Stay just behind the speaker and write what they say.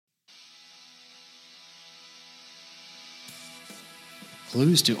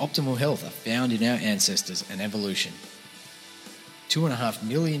Clues to optimal health are found in our ancestors and evolution. 2.5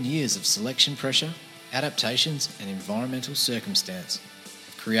 million years of selection pressure, adaptations, and environmental circumstance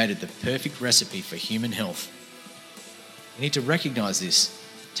have created the perfect recipe for human health. We need to recognize this,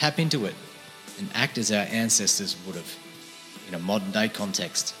 tap into it, and act as our ancestors would have in a modern day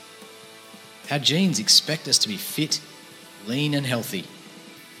context. Our genes expect us to be fit, lean, and healthy.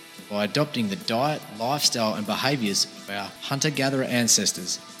 By adopting the diet, lifestyle, and behaviours of our hunter-gatherer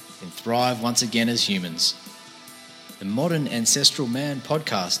ancestors, we can thrive once again as humans. The Modern Ancestral Man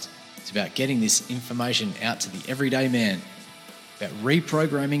podcast is about getting this information out to the everyday man, about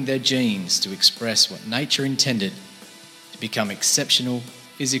reprogramming their genes to express what nature intended to become exceptional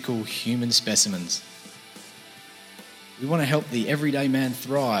physical human specimens. We want to help the everyday man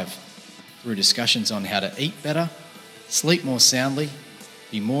thrive through discussions on how to eat better, sleep more soundly,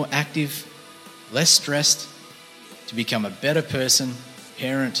 be more active, less stressed, to become a better person,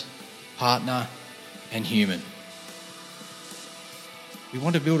 parent, partner, and human. We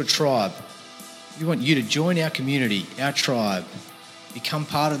want to build a tribe. We want you to join our community, our tribe, become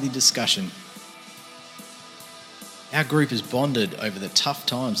part of the discussion. Our group has bonded over the tough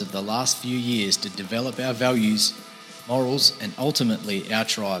times of the last few years to develop our values, morals, and ultimately our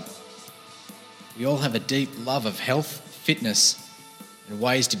tribe. We all have a deep love of health, fitness, and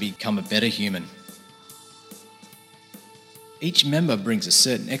ways to become a better human. Each member brings a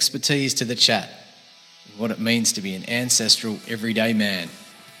certain expertise to the chat in what it means to be an ancestral everyday man.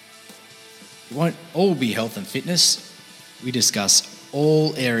 It won't all be health and fitness. We discuss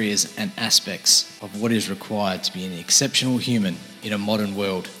all areas and aspects of what is required to be an exceptional human in a modern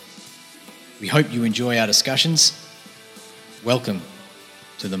world. We hope you enjoy our discussions. Welcome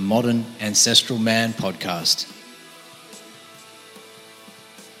to the Modern Ancestral Man podcast.